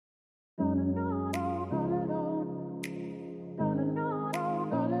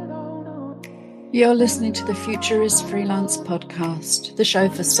You're listening to the Future is Freelance podcast, the show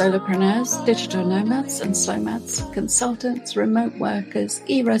for solopreneurs, digital nomads and slomads, consultants, remote workers,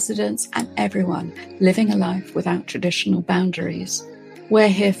 e-residents, and everyone living a life without traditional boundaries. We're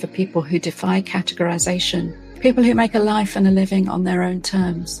here for people who defy categorization, people who make a life and a living on their own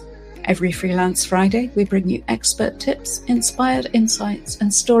terms. Every Freelance Friday, we bring you expert tips, inspired insights,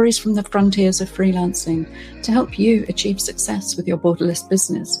 and stories from the frontiers of freelancing to help you achieve success with your borderless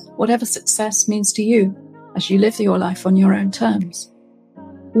business, whatever success means to you as you live your life on your own terms.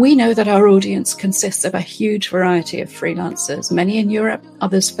 We know that our audience consists of a huge variety of freelancers, many in Europe,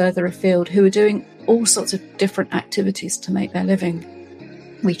 others further afield, who are doing all sorts of different activities to make their living.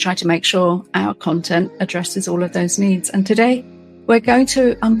 We try to make sure our content addresses all of those needs. And today, we're going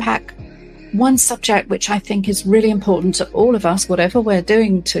to unpack one subject which I think is really important to all of us, whatever we're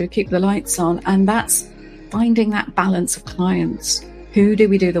doing to keep the lights on, and that's finding that balance of clients. Who do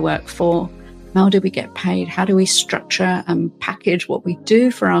we do the work for? How do we get paid? How do we structure and package what we do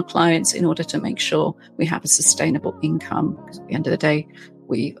for our clients in order to make sure we have a sustainable income? Because at the end of the day,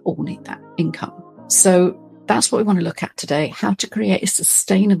 we all need that income. So that's what we want to look at today, how to create a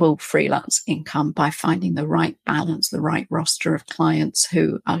sustainable freelance income by finding the right balance, the right roster of clients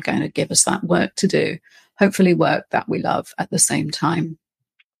who are going to give us that work to do, hopefully work that we love at the same time.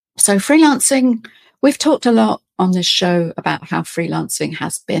 So freelancing, we've talked a lot on this show about how freelancing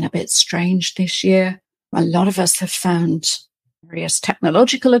has been a bit strange this year. A lot of us have found various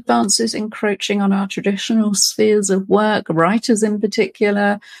technological advances encroaching on our traditional spheres of work, writers in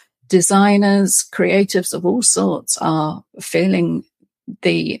particular. Designers, creatives of all sorts are feeling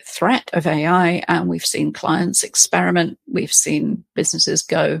the threat of AI, and we've seen clients experiment. We've seen businesses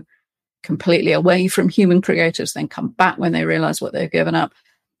go completely away from human creatives, then come back when they realize what they've given up.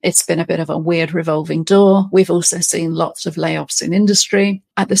 It's been a bit of a weird revolving door. We've also seen lots of layoffs in industry.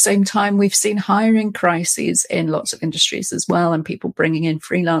 At the same time, we've seen hiring crises in lots of industries as well, and people bringing in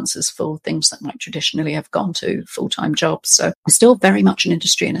freelancers for things that might traditionally have gone to full-time jobs. So it's still very much an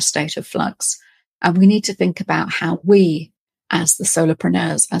industry in a state of flux. And we need to think about how we, as the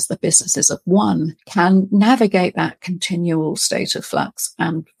solopreneurs, as the businesses of one, can navigate that continual state of flux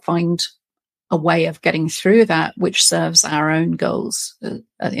and find a way of getting through that which serves our own goals.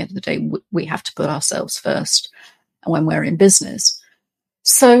 At the end of the day, we have to put ourselves first when we're in business.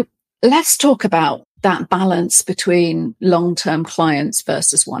 So let's talk about that balance between long-term clients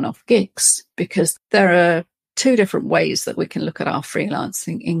versus one-off gigs, because there are two different ways that we can look at our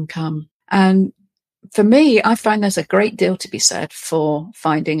freelancing income. And for me, I find there's a great deal to be said for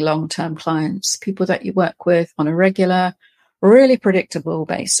finding long-term clients, people that you work with on a regular, really predictable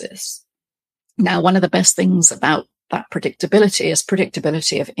basis. Now, one of the best things about that predictability is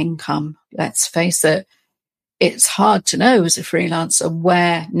predictability of income. Let's face it, it's hard to know as a freelancer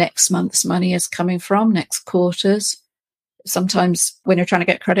where next month's money is coming from, next quarter's. Sometimes when you're trying to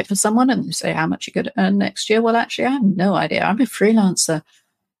get credit for someone and you say how much you're going to earn next year, well, actually, I have no idea. I'm a freelancer.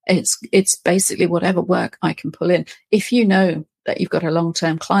 It's basically whatever work I can pull in. If you know that you've got a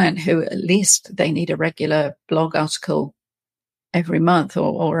long-term client who at least they need a regular blog article every month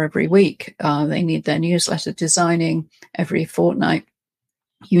or every week, they need their newsletter designing every fortnight,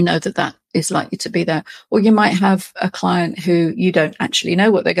 you know that is likely to be there. Or you might have a client who you don't actually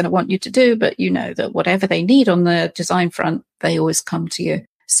know what they're going to want you to do, but you know that whatever they need on the design front, they always come to you.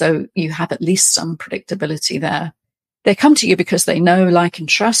 So you have at least some predictability there. They come to you because they know, like, and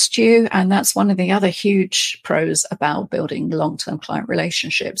trust you. And that's one of the other huge pros about building long-term client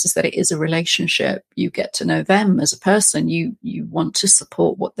relationships, is that it is a relationship. You get to know them as a person. You want to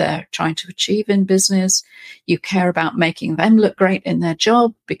support what they're trying to achieve in business. You care about making them look great in their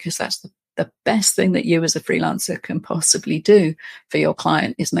job, because that's the best thing that you as a freelancer can possibly do for your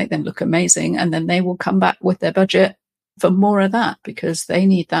client, is make them look amazing. And then they will come back with their budget for more of that, because they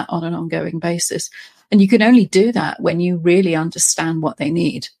need that on an ongoing basis. And you can only do that when you really understand what they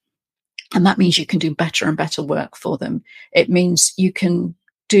need. And that means you can do better and better work for them. It means you can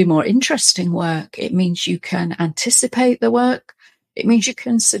do more interesting work. It means you can anticipate the work. It means you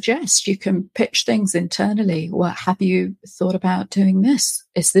can suggest, you can pitch things internally. Well, have you thought about doing this?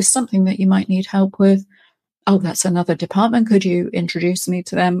 Is this something that you might need help with? Oh, that's another department. Could you introduce me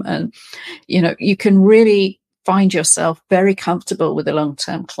to them? And, you can really find yourself very comfortable with a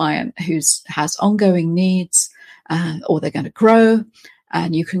long-term client who has ongoing needs, or they're going to grow,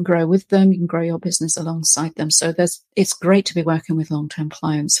 and you can grow with them. You can grow your business alongside them. So it's great to be working with long-term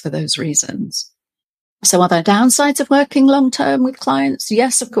clients for those reasons. So are there downsides of working long-term with clients?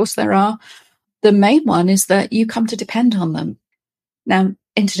 Yes, of course there are. The main one is that you come to depend on them. Now,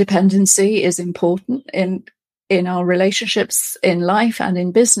 interdependency is important in our relationships in life and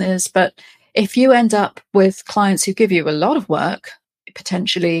in business, but If you end up with clients who give you a lot of work,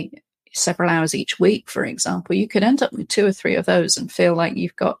 potentially several hours each week, for example, you could end up with 2 or 3 of those and feel like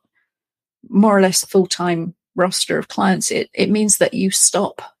you've got more or less a full-time roster of clients. It means that you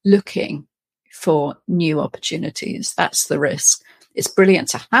stop looking for new opportunities. That's the risk. It's brilliant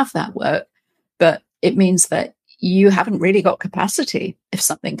to have that work, but it means that you haven't really got capacity if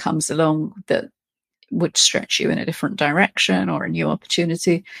something comes along that would stretch you in a different direction or a new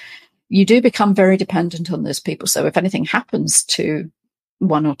opportunity. You do become very dependent on those people. So if anything happens to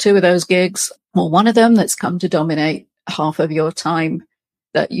 1 or 2 of those gigs, or one of them that's come to dominate half of your time,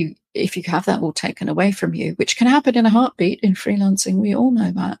 if you have that all taken away from you, which can happen in a heartbeat in freelancing, we all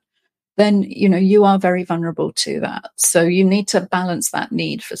know that, then, you are very vulnerable to that. So you need to balance that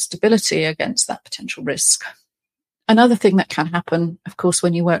need for stability against that potential risk. Another thing that can happen, of course,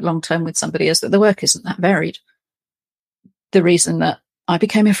 when you work long-term with somebody is that the work isn't that varied. The reason that I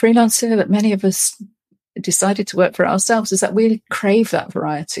became a freelancer, that many of us decided to work for ourselves, is that we crave that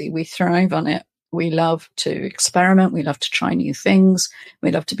variety. We thrive on it. We love to experiment. We love to try new things.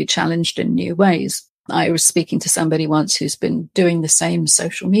 We love to be challenged in new ways. I was speaking to somebody once who's been doing the same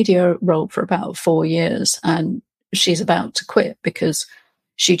social media role for about 4 years, and she's about to quit because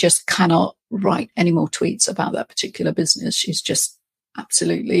she just cannot write any more tweets about that particular business. She's just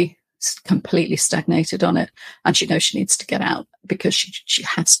absolutely, completely stagnated on it. And she knows she needs to get out because she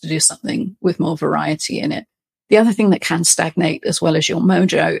has to do something with more variety in it. The other thing that can stagnate, as well as your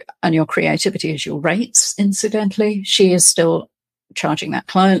mojo and your creativity, is your rates, incidentally. She is still charging that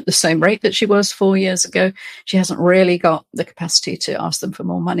client the same rate that she was 4 years ago. She hasn't really got the capacity to ask them for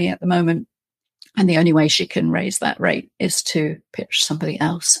more money at the moment. And the only way she can raise that rate is to pitch somebody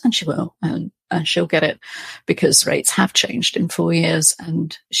else, and she will, and she'll get it, because rates have changed in 4 years,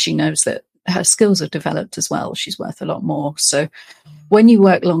 and she knows that her skills have developed as well. She's worth a lot more. So when you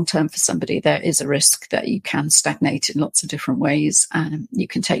work long-term for somebody, there is a risk that you can stagnate in lots of different ways, and you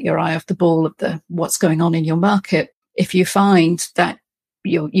can take your eye off the ball of what's going on in your market. If you find that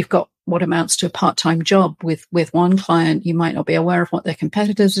you've got what amounts to a part-time job with one client, you might not be aware of what their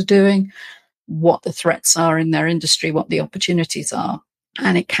competitors are doing, what the threats are in their industry, what the opportunities are.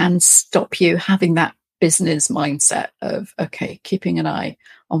 And it can stop you having that business mindset of, okay, keeping an eye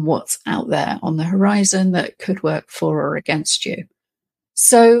on what's out there on the horizon that could work for or against you.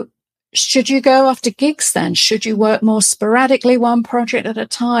 So should you go after gigs then? Should you work more sporadically, one project at a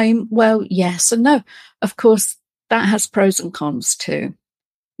time? Well, yes and no. Of course, that has pros and cons too.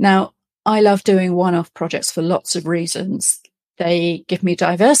 Now, I love doing one-off projects for lots of reasons. They give me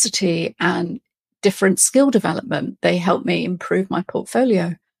diversity and different skill development. They help me improve my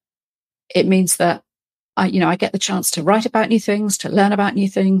portfolio. It means that I get the chance to write about new things, to learn about new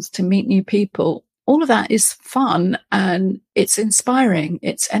things, to meet new people. All of that is fun, and it's inspiring.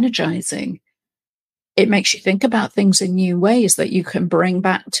 It's energizing. It makes you think about things in new ways that you can bring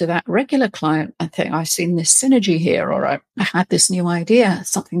back to that regular client and think, I've seen this synergy here, or I had this new idea,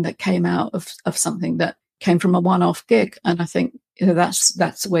 something that came out of something that came from a one-off gig. And I think that's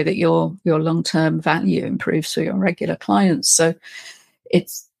the way that your long-term value improves for your regular clients. So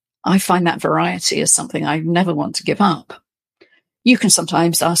I find that variety is something I never want to give up. You can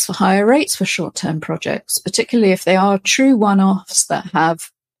sometimes ask for higher rates for short-term projects, particularly if they are true one-offs that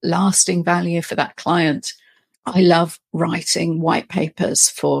have lasting value for that client. I love writing white papers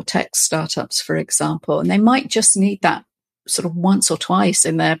for tech startups, for example, and they might just need that sort of once or twice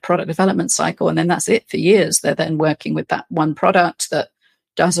in their product development cycle, and then that's it for years. They're then working with that one product that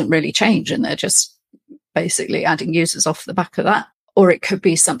doesn't really change, and they're just basically adding users off the back of that. Or it could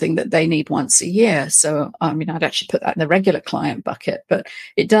be something that they need once a year. So, I'd actually put that in the regular client bucket, but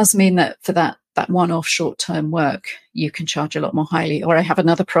it does mean that for that one-off short-term work, you can charge a lot more highly. Or I have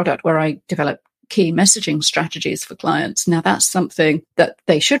another product where I develop key messaging strategies for clients. Now, that's something that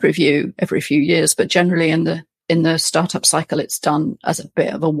they should review every few years, but generally in the startup cycle, it's done as a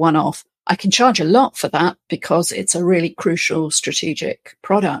bit of a one-off. I can charge a lot for that because it's a really crucial strategic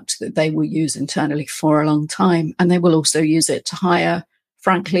product that they will use internally for a long time. And they will also use it to hire,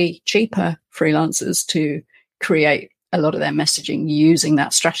 frankly, cheaper freelancers to create a lot of their messaging using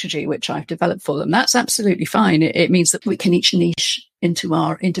that strategy, which I've developed for them. That's absolutely fine. It means that we can each niche into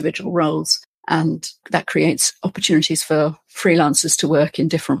our individual roles. And that creates opportunities for freelancers to work in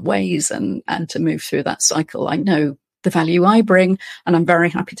different ways and to move through that cycle. I know the value I bring, and I'm very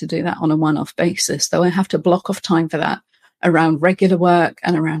happy to do that on a one-off basis, though I have to block off time for that around regular work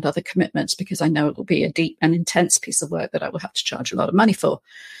and around other commitments, because I know it will be a deep and intense piece of work that I will have to charge a lot of money for.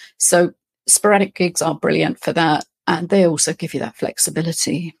 So sporadic gigs are brilliant for that, and they also give you that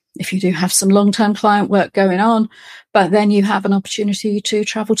flexibility. if you do have some long-term client work going on, but then you have an opportunity to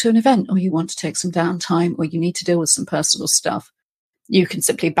travel to an event, or you want to take some downtime, or you need to deal with some personal stuff, you can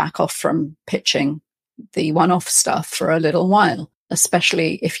simply back off from pitching the one-off stuff for a little while,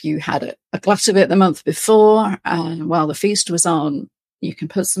 especially if you had a glut of it the month before, and while the feast was on, you can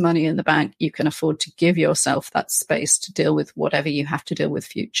put some money in the bank. You can afford to give yourself that space to deal with whatever you have to deal with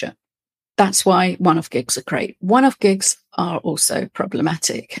future. That's why one-off gigs are great. One-off gigs are also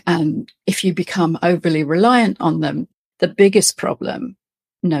problematic. And if you become overly reliant on them, the biggest problem,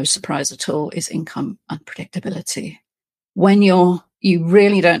 no surprise at all, is income unpredictability. When you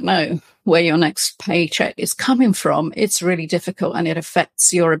really don't know where your next paycheck is coming from, it's really difficult, and it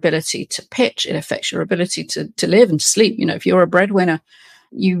affects your ability to pitch. It affects your ability to live and to sleep. You know, if you're a breadwinner,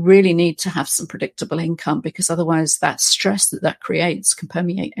 you really need to have some predictable income, because otherwise that stress that creates can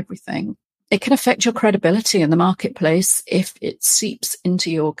permeate everything. It can affect your credibility in the marketplace if it seeps into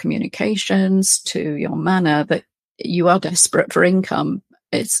your communications, to your manner that you are desperate for income.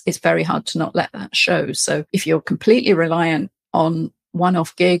 It's very hard to not let that show. So if you're completely reliant on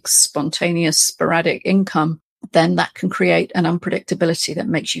one-off gigs, spontaneous, sporadic income, then that can create an unpredictability that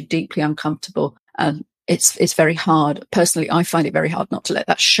makes you deeply uncomfortable. And it's very hard. Personally, I find it very hard not to let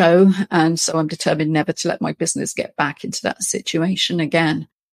that show. And so I'm determined never to let my business get back into that situation again.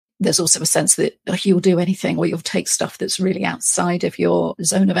 There's also a sense that you'll do anything, or you'll take stuff that's really outside of your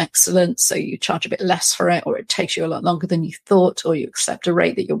zone of excellence. So you charge a bit less for it, or it takes you a lot longer than you thought, or you accept a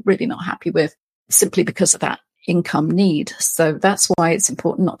rate that you're really not happy with simply because of that income need. So that's why it's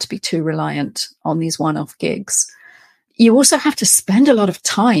important not to be too reliant on these one-off gigs. You also have to spend a lot of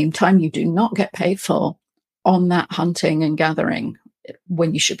time you do not get paid for, on that hunting and gathering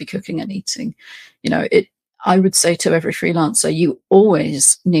when you should be cooking and eating. You know, I would say to every freelancer, you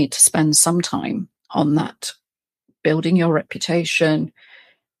always need to spend some time on that, building your reputation,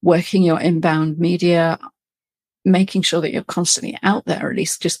 working your inbound media, making sure that you're constantly out there, at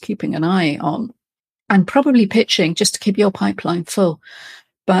least just keeping an eye on, and probably pitching just to keep your pipeline full.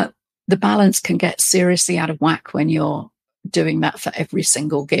 But the balance can get seriously out of whack when you're doing that for every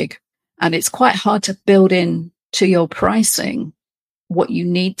single gig. And it's quite hard to build in to your pricing what you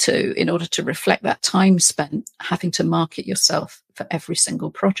need to in order to reflect that time spent having to market yourself for every single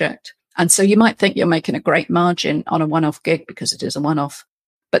project. And so you might think you're making a great margin on a one-off gig because it is a one-off,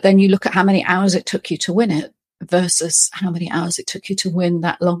 but then you look at how many hours it took you to win it versus how many hours it took you to win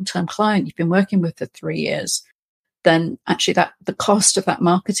that long-term client you've been working with for 3 years. Then actually the cost of that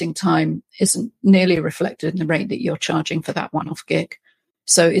marketing time isn't nearly reflected in the rate that you're charging for that one-off gig.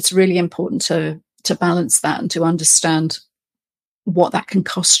 So it's really important to balance that and to understand what that can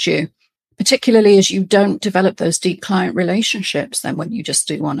cost you, particularly as you don't develop those deep client relationships then when you just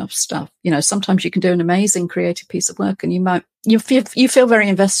do one-off stuff. You know, sometimes you can do an amazing creative piece of work and you feel very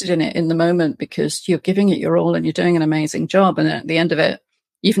invested in it in the moment because you're giving it your all and you're doing an amazing job. And at the end of it,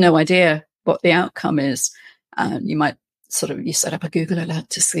 you've no idea what the outcome is. You might you set up a Google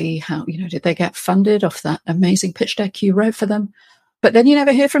alert to see how, did they get funded off that amazing pitch deck you wrote for them? But then you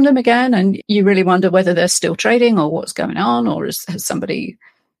never hear from them again, and you really wonder whether they're still trading or what's going on, or has somebody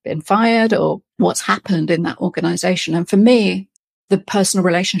been fired, or what's happened in that organization. And for me, the personal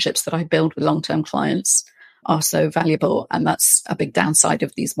relationships that I build with long-term clients are so valuable. And that's a big downside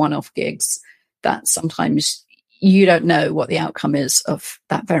of these one-off gigs, that sometimes you don't know what the outcome is of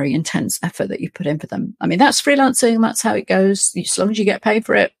that very intense effort that you put in for them. I mean, that's freelancing. That's how it goes. As long as you get paid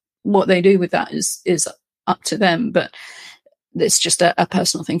for it, what they do with that is up to them. But it's just a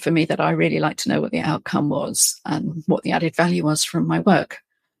personal thing for me that I really like to know what the outcome was and what the added value was from my work.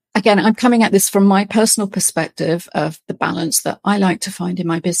 Again, I'm coming at this from my personal perspective of the balance that I like to find in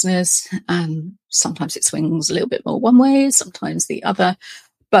my business. And sometimes it swings a little bit more one way, sometimes the other.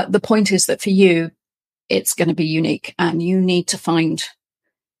 But the point is that for you, it's going to be unique, and you need to find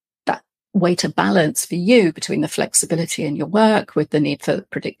that way to balance for you between the flexibility in your work with the need for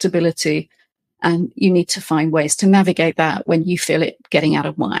predictability. And you need to find ways to navigate that when you feel it getting out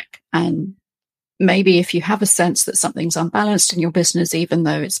of whack. And maybe if you have a sense that something's unbalanced in your business, even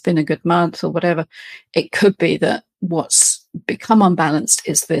though it's been a good month or whatever, it could be that what's become unbalanced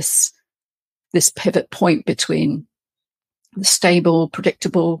is this pivot point between the stable,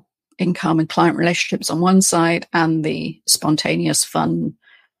 predictable income and client relationships on one side and the spontaneous, fun,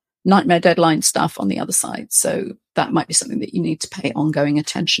 nightmare deadline stuff on the other side. So that might be something that you need to pay ongoing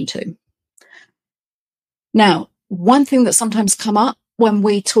attention to. Now, one thing that sometimes come up when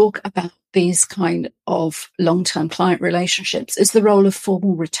we talk about these kind of long-term client relationships is the role of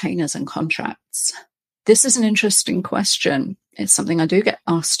formal retainers and contracts. This is an interesting question. It's something I do get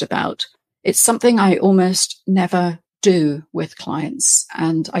asked about. It's something I almost never do with clients.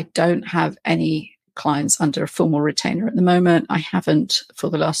 And I don't have any clients under a formal retainer at the moment. I haven't for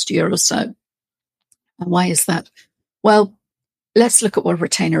the last year or so. And why is that? Well, let's look at what a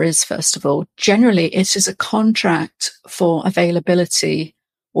retainer is, first of all. Generally, it is a contract for availability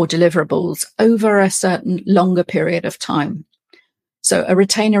or deliverables over a certain longer period of time. So a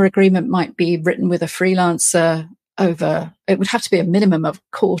retainer agreement might be written with a freelancer over, it would have to be a minimum of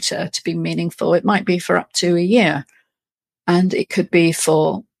a quarter to be meaningful. It might be for up to a year. And it could be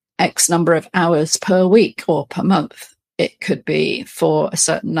for X number of hours per week or per month. It could be for a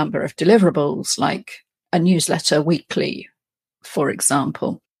certain number of deliverables, like a newsletter weekly, for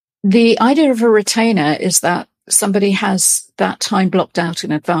example. The idea of a retainer is that somebody has that time blocked out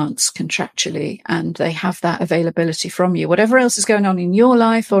in advance contractually, and they have that availability from you. Whatever else is going on in your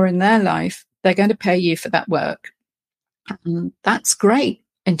life or in their life, they're going to pay you for that work. And that's great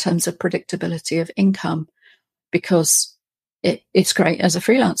in terms of predictability of income, because it's great as a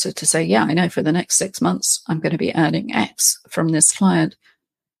freelancer to say, yeah, I know for the next 6 months, I'm going to be earning X from this client.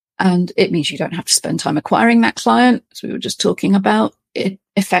 And it means you don't have to spend time acquiring that client, as we were just talking about. It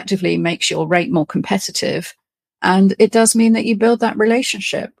effectively makes your rate more competitive. And it does mean that you build that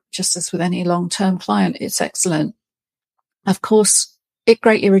relationship, just as with any long-term client. It's excellent. Of course, it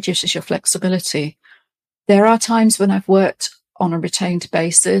greatly reduces your flexibility. There are times when I've worked on a retained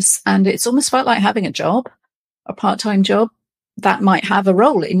basis, and it's almost felt like having a job, a part-time job, that might have a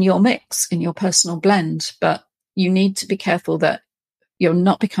role in your mix, in your personal blend. But you need to be careful that you're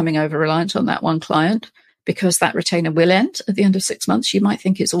not becoming over-reliant on that one client, because that retainer will end at the end of 6 months. You might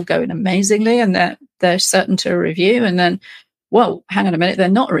think it's all going amazingly and they're certain to review. And then, whoa, hang on a minute, they're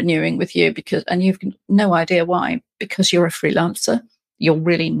not renewing with you and you've no idea why, because you're a freelancer. You're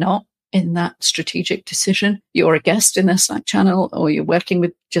really not in that strategic decision. You're a guest in their Slack channel, or you're working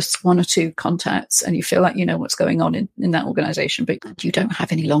with just one or two contacts and you feel like you know what's going on in that organization, but you don't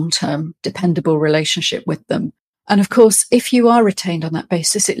have any long-term dependable relationship with them. And of course, if you are retained on that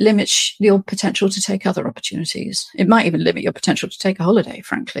basis, it limits your potential to take other opportunities. It might even limit your potential to take a holiday,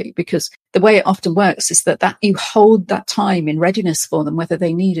 frankly, because the way it often works is that you hold that time in readiness for them, whether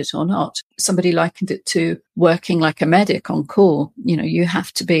they need it or not. Somebody likened it to working like a medic on call. You know, you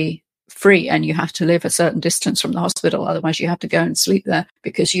have to be free and you have to live a certain distance from the hospital. Otherwise, you have to go and sleep there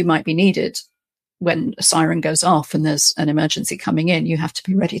because you might be needed when a siren goes off and there's an emergency coming in. You have to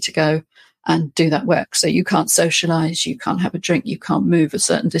be ready to go and do that work. So you can't socialize, you can't have a drink, you can't move a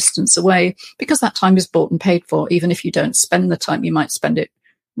certain distance away, because that time is bought and paid for. Even if you don't spend the time, you might spend it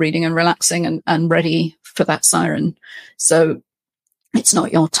reading and relaxing and ready for that siren. So it's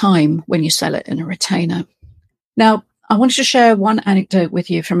not your time when you sell it in a retainer. Now, I wanted to share one anecdote with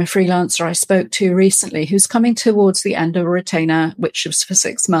you from a freelancer I spoke to recently who's coming towards the end of a retainer, which was for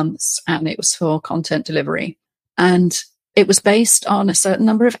 6 months, and it was for content delivery. And it was based on a certain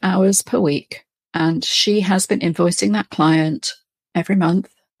number of hours per week. And she has been invoicing that client every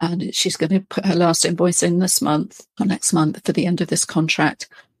month. And she's going to put her last invoice in this month or next month for the end of this contract.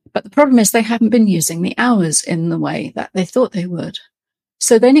 But the problem is they haven't been using the hours in the way that they thought they would.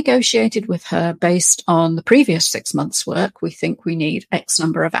 So they negotiated with her based on the previous 6 months' work. We think we need X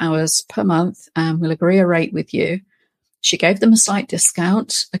number of hours per month, and we'll agree a rate with you. She gave them a slight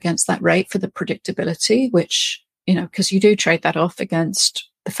discount against that rate for the predictability, which, you know, because you do trade that off against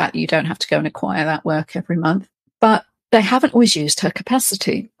the fact that you don't have to go and acquire that work every month. But they haven't always used her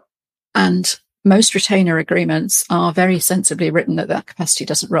capacity. And most retainer agreements are very sensibly written that capacity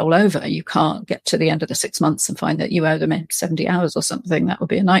doesn't roll over. You can't get to the end of the 6 months and find that you owe them 70 hours or something. That would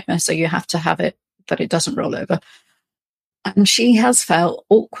be a nightmare. So you have to have it that it doesn't roll over. And she has felt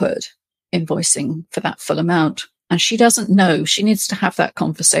awkward invoicing for that full amount. And she doesn't know. She needs to have that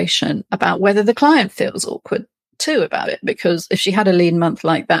conversation about whether the client feels awkward too about it. Because if she had a lean month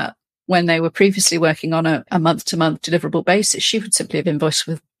like that, when they were previously working on a month-to-month deliverable basis, she would simply have invoiced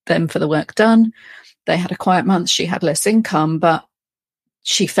with them for the work done. They had a quiet month, she had less income, but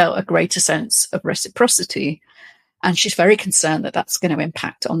she felt a greater sense of reciprocity. And she's very concerned that that's going to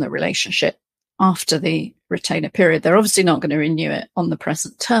impact on the relationship after the retainer period. They're obviously not going to renew it on the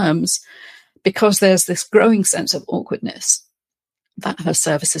present terms because there's this growing sense of awkwardness that her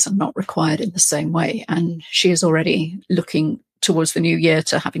services are not required in the same way. And she is already looking towards the new year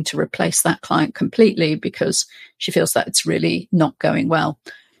to having to replace that client completely because she feels that it's really not going well.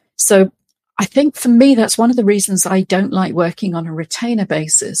 So I think for me, that's one of the reasons I don't like working on a retainer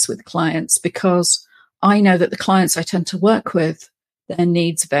basis with clients, because I know that the clients I tend to work with, their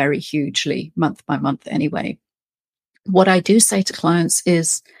needs vary hugely month by month anyway. What I do say to clients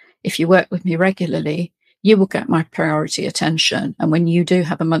is, if you work with me regularly, you will get my priority attention. And when you do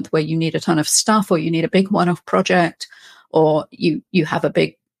have a month where you need a ton of stuff, or you need a big one-off project, or you have a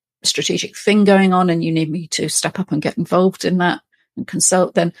big strategic thing going on and you need me to step up and get involved in that and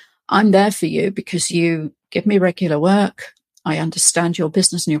consult, then I'm there for you because you give me regular work. I understand your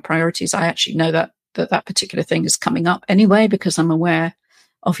business and your priorities. I actually know that particular thing is coming up anyway, because I'm aware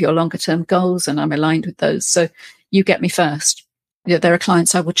of your longer term goals and I'm aligned with those. So you get me first. There are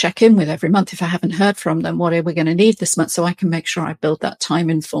clients I will check in with every month if I haven't heard from them. What are we going to need this month? So I can make sure I build that time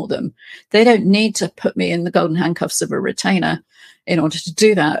in for them. They don't need to put me in the golden handcuffs of a retainer in order to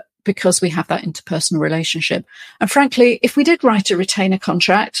do that, because we have that interpersonal relationship. And frankly, if we did write a retainer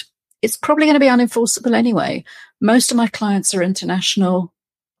contract, it's probably going to be unenforceable anyway. Most of my clients are international.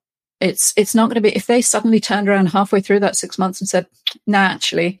 It's not going to be, if they suddenly turned around halfway through that 6 months and said, nah,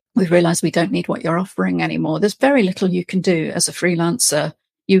 actually, we've realized we don't need what you're offering anymore. There's very little you can do as a freelancer.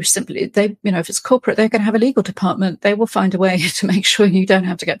 You simply, if it's corporate, they're going to have a legal department. They will find a way to make sure you don't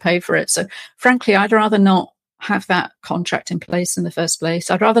have to get paid for it. So frankly, I'd rather not have that contract in place in the first place.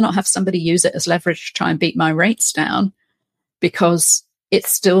 I'd rather not have somebody use it as leverage to try and beat my rates down, because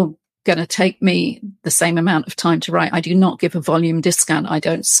it's still going to take me the same amount of time to write. I do not give a volume discount. I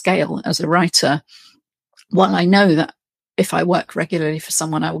don't scale as a writer. While I know that if I work regularly for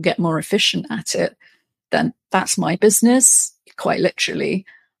someone, I will get more efficient at it, then that's my business. Quite literally,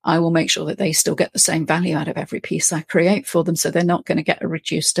 I will make sure that they still get the same value out of every piece I create for them. So they're not going to get a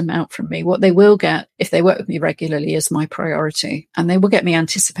reduced amount from me. What they will get if they work with me regularly is my priority, and they will get me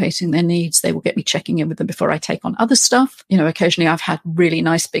anticipating their needs. They will get me checking in with them before I take on other stuff. Occasionally I've had really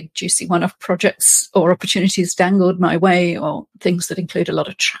nice, big, juicy one-off projects or opportunities dangled my way, or things that include a lot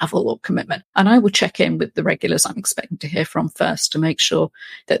of travel or commitment. And I will check in with the regulars I'm expecting to hear from first to make sure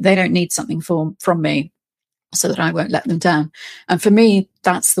that they don't need something from me, so that I won't let them down. And for me,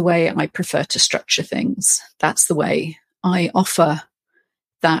 that's the way I prefer to structure things. That's the way I offer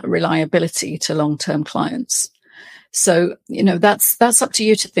that reliability to long-term clients. So, that's up to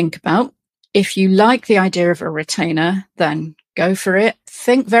you to think about. If you like the idea of a retainer, then go for it.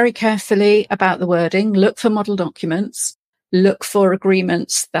 Think very carefully about the wording. Look for model documents. Look for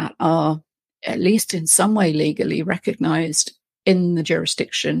agreements that are at least in some way legally recognized in the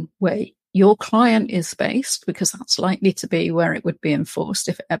jurisdiction where your client is based, because that's likely to be where it would be enforced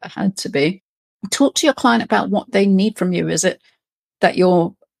if it ever had to be. Talk to your client about what they need from you. Is it that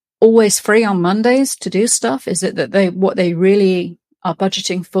you're always free on Mondays to do stuff? Is it that what they really are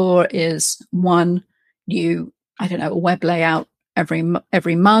budgeting for is one new, a web layout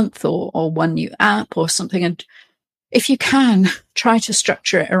every month, or one new app or something? And if you can, try to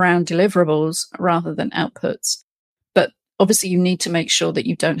structure it around deliverables rather than outputs. Obviously, you need to make sure that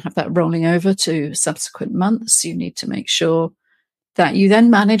you don't have that rolling over to subsequent months. You need to make sure that you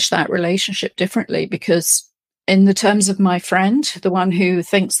then manage that relationship differently, because in the terms of my friend, the one who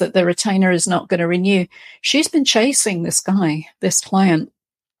thinks that the retainer is not going to renew, she's been chasing this client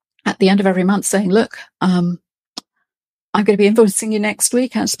at the end of every month saying, look, I'm going to be invoicing you next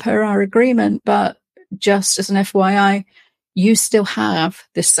week as per our agreement, but just as an FYI, you still have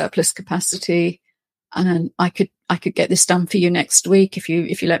this surplus capacity, and I could get this done for you next week if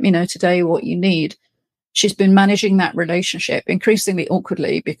you let me know today what you need. She's been managing that relationship increasingly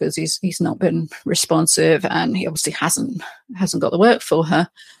awkwardly because he's not been responsive, and he obviously hasn't got the work for her.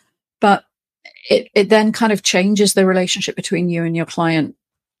 But it then kind of changes the relationship between you and your client.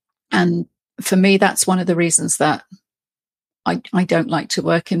 And for me, that's one of the reasons that I don't like to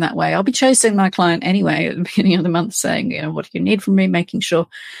work in that way. I'll be chasing my client anyway at the beginning of the month saying, what do you need from me? Making sure,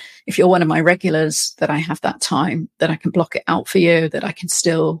 if you're one of my regulars, that I have that time, that I can block it out for you, that I can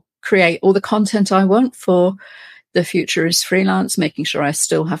still create all the content I want for The Future is Freelance, making sure I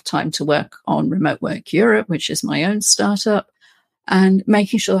still have time to work on Remote Work Europe, which is my own startup, and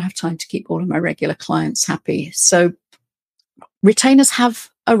making sure I have time to keep all of my regular clients happy. So retainers have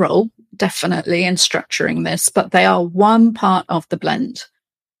a role, definitely, in structuring this, but they are one part of the blend.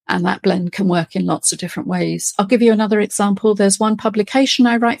 And that blend can work in lots of different ways. I'll give you another example. There's one publication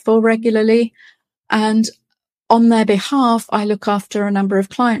I write for regularly, and on their behalf, I look after a number of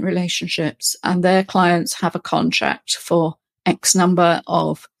client relationships, and their clients have a contract for X number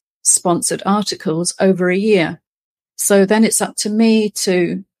of sponsored articles over a year. So then it's up to me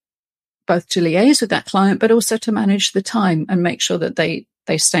to both to liaise with that client, but also to manage the time and make sure that they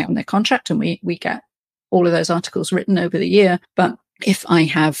stay on their contract and we get all of those articles written over the year. But if I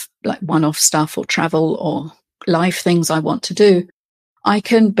have like one-off stuff or travel or live things I want to do, I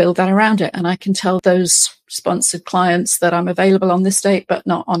can build that around it, and I can tell those sponsored clients that I'm available on this date, but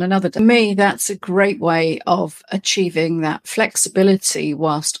not on another day. For me, that's a great way of achieving that flexibility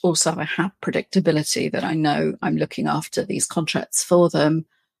whilst also I have predictability that I know I'm looking after these contracts for them.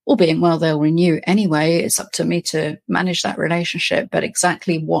 All being well, they'll renew anyway. It's up to me to manage that relationship, but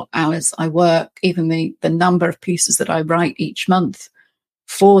exactly what hours I work, even the number of pieces that I write each month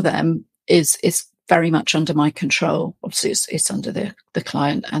for them is very much under my control. Obviously, it's under the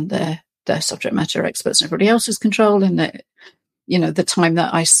client and their subject matter experts and everybody else's control. And the time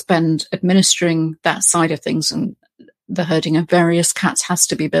that I spend administering that side of things and the herding of various cats has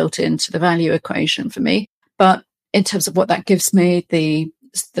to be built into the value equation for me. But in terms of what that gives me, the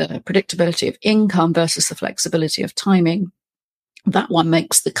predictability of income versus the flexibility of timing, that one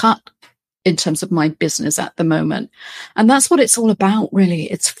makes the cut in terms of my business at the moment. And that's what it's all about,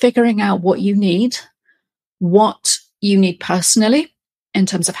 really. It's figuring out what you need personally in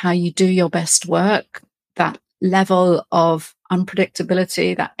terms of how you do your best work, that level of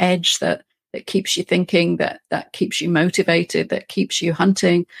unpredictability, that edge that keeps you thinking, that keeps you motivated, that keeps you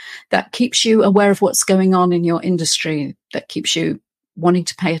hunting, that keeps you aware of what's going on in your industry, that keeps you wanting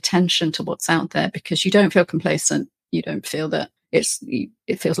to pay attention to what's out there, because you don't feel complacent. You don't feel that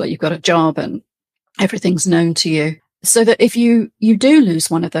it feels like you've got a job and everything's known to you. So that if you do lose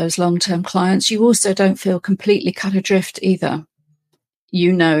one of those long-term clients, you also don't feel completely cut adrift either.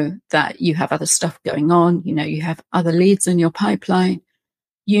 You know that you have other stuff going on. You know, you have other leads in your pipeline.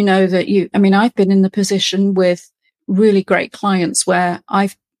 You know that I've been in the position with really great clients where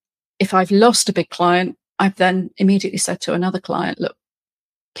if I've lost a big client, I've then immediately said to another client, look,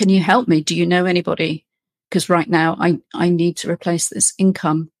 can you help me? Do you know anybody? Because right now I need to replace this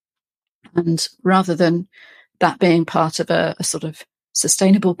income. And rather than that being part of a sort of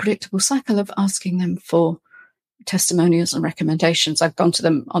sustainable, predictable cycle of asking them for testimonials and recommendations, I've gone to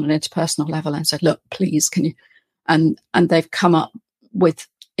them on an interpersonal level and said, look, please, can you? And they've come up with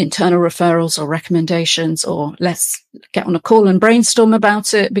internal referrals or recommendations, or let's get on a call and brainstorm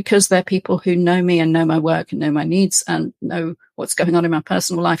about it, because they're people who know me and know my work and know my needs and know what's going on in my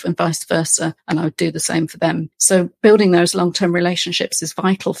personal life and vice versa. And I would do the same for them. So building those long-term relationships is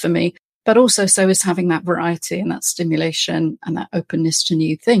vital for me, but also so is having that variety and that stimulation and that openness to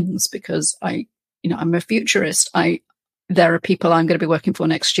new things, because I'm a futurist. There are people I'm going to be working for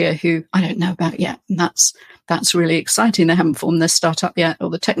next year who I don't know about yet. And that's really exciting. They haven't formed their startup yet, or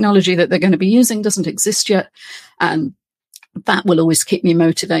the technology that they're going to be using doesn't exist yet. And that will always keep me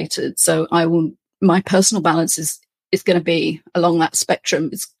motivated. So my personal balance is going to be along that spectrum.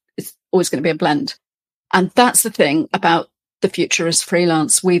 It's always going to be a blend. And that's the thing about the future as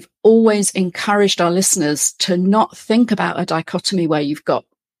freelance. We've always encouraged our listeners to not think about a dichotomy where you've got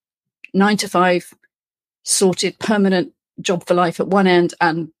 9 to 5 sorted permanent job for life at one end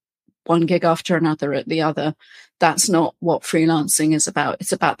and one gig after another at the other. That's not what freelancing is about.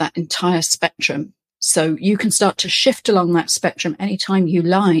 It's about that entire spectrum. So you can start to shift along that spectrum anytime you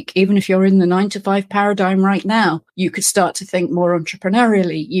like. Even if you're in the 9 to 5 paradigm right now, you could start to think more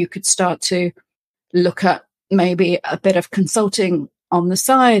entrepreneurially. You could start to look at maybe a bit of consulting on the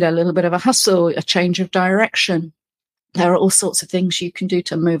side, a little bit of a hustle, a change of direction. There are all sorts of things you can do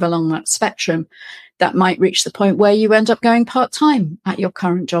to move along that spectrum that might reach the point where you end up going part-time at your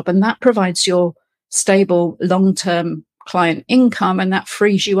current job. And that provides your stable, long-term client income, and that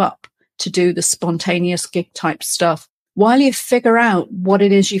frees you up to do the spontaneous gig type stuff while you figure out what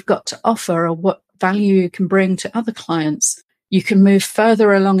it is you've got to offer or what value you can bring to other clients. You can move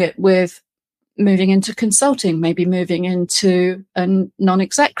further along it with moving into consulting, maybe moving into a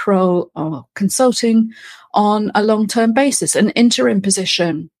non-exec role or consulting on a long-term basis, an interim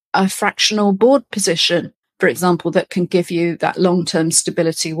position, a fractional board position, for example, that can give you that long-term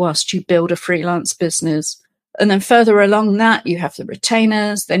stability whilst you build a freelance business. And then further along that, you have the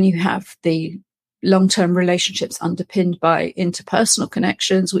retainers, then you have the long-term relationships underpinned by interpersonal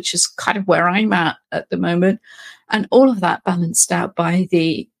connections, which is kind of where I'm at the moment. And all of that balanced out by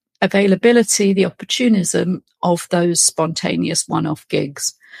the availability, the opportunism of those spontaneous one-off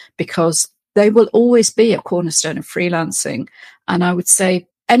gigs, because they will always be a cornerstone of freelancing. And I would say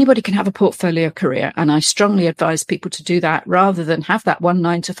anybody can have a portfolio career. And I strongly advise people to do that rather than have that 1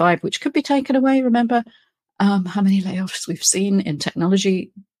 9 to 5, which could be taken away. Remember how many layoffs we've seen in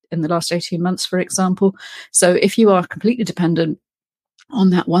technology in the last 18 months, for example. So if you are completely dependent on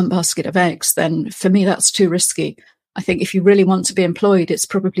that one basket of eggs, then for me, that's too risky. I think if you really want to be employed, it's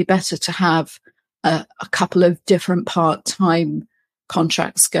probably better to have a couple of different part-time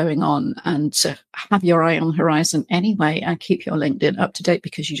contracts going on and to have your eye on the horizon anyway and keep your LinkedIn up to date,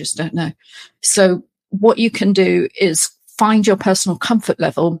 because you just don't know. So what you can do is find your personal comfort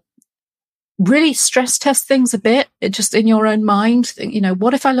level really stress test things a bit, just in your own mind. Think,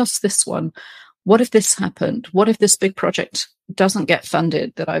 what if I lost this one? What if this happened? What if this big project doesn't get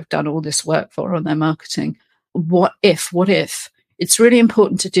funded that I've done all this work for on their marketing? What if? It's really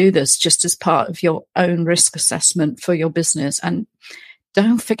important to do this just as part of your own risk assessment for your business. And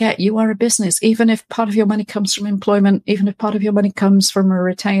don't forget, you are a business. Even if part of your money comes from employment, even if part of your money comes from a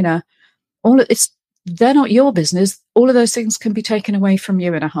retainer, they're not your business. All of those things can be taken away from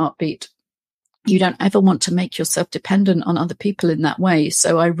you in a heartbeat. You don't ever want to make yourself dependent on other people in that way.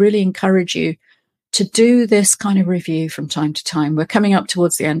 So I really encourage you to do this kind of review from time to time. We're coming up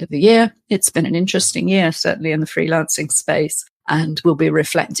towards the end of the year. It's been an interesting year, certainly in the freelancing space. And we'll be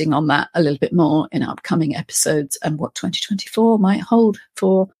reflecting on that a little bit more in upcoming episodes and what 2024 might hold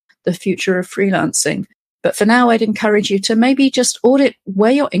for the future of freelancing. But for now, I'd encourage you to maybe just audit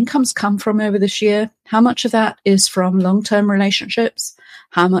where your income's come from over this year. How much of that is from long-term relationships?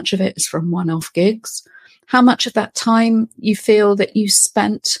 How much of it is from one-off gigs? How much of that time you feel that you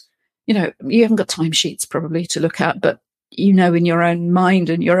spent, you haven't got timesheets probably to look at, but in your own mind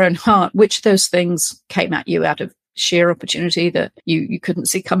and your own heart, which of those things came at you out of sheer opportunity that you couldn't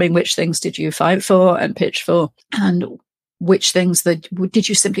see coming? Which things did you fight for and pitch for? And which things that did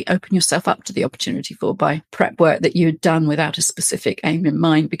you simply open yourself up to the opportunity for by prep work that you had done without a specific aim in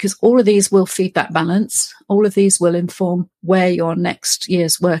mind? Because all of these will feed that balance. All of these will inform where your next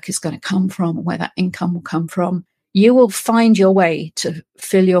year's work is going to come from, where that income will come from. You will find your way to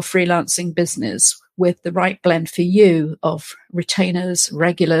fill your freelancing business with the right blend for you of retainers,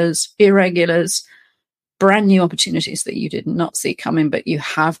 regulars, irregulars, brand new opportunities that you did not see coming, but you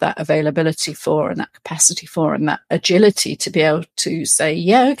have that availability for and that capacity for and that agility to be able to say,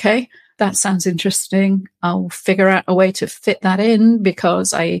 yeah, okay, that sounds interesting. I'll figure out a way to fit that in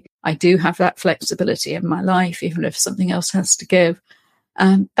because I do have that flexibility in my life, even if something else has to give.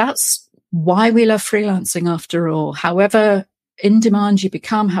 And that's why we love freelancing after all. However in demand you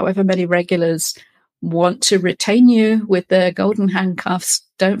become, however many regulars want to retain you with their golden handcuffs,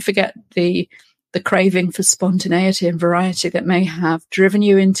 don't forget the craving for spontaneity and variety that may have driven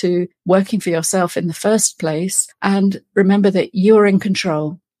you into working for yourself in the first place. And remember that you're in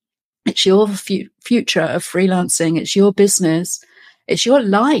control. It's your future of freelancing. It's your business. It's your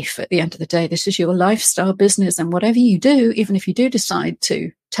life at the end of the day. This is your lifestyle business. And whatever you do, even if you do decide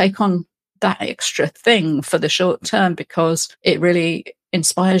to take on that extra thing for the short term because it really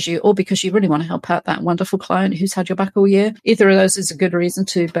inspires you or because you really want to help out that wonderful client who's had your back all year, either of those is a good reason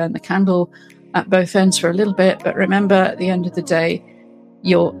to burn the candle at both ends for a little bit. But remember, at the end of the day,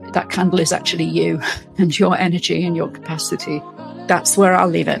 that candle is actually you and your energy and your capacity. That's where I'll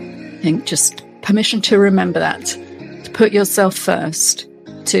leave it. I think just permission to remember that, to put yourself first,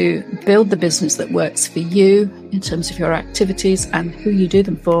 to build the business that works for you in terms of your activities and who you do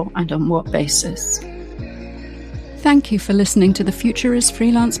them for and on what basis. Thank you for listening to the Future is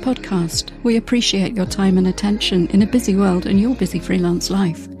Freelance podcast. We appreciate your time and attention in a busy world and your busy freelance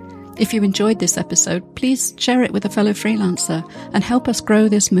life. If you enjoyed this episode, please share it with a fellow freelancer and help us grow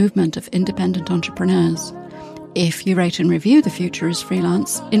this movement of independent entrepreneurs. If you rate and review The Future is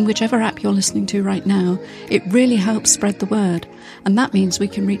Freelance in whichever app you're listening to right now, it really helps spread the word. And that means we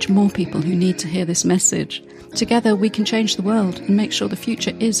can reach more people who need to hear this message. Together, we can change the world and make sure the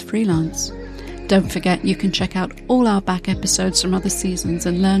future is freelance. Don't forget, you can check out all our back episodes from other seasons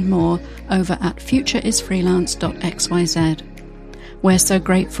and learn more over at futureisfreelance.xyz. We're so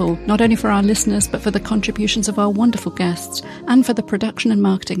grateful, not only for our listeners, but for the contributions of our wonderful guests and for the production and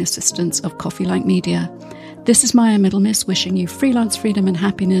marketing assistance of Coffee Like Media. This is Maya Middlemiss wishing you freelance freedom and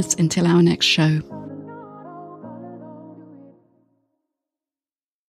happiness until our next show.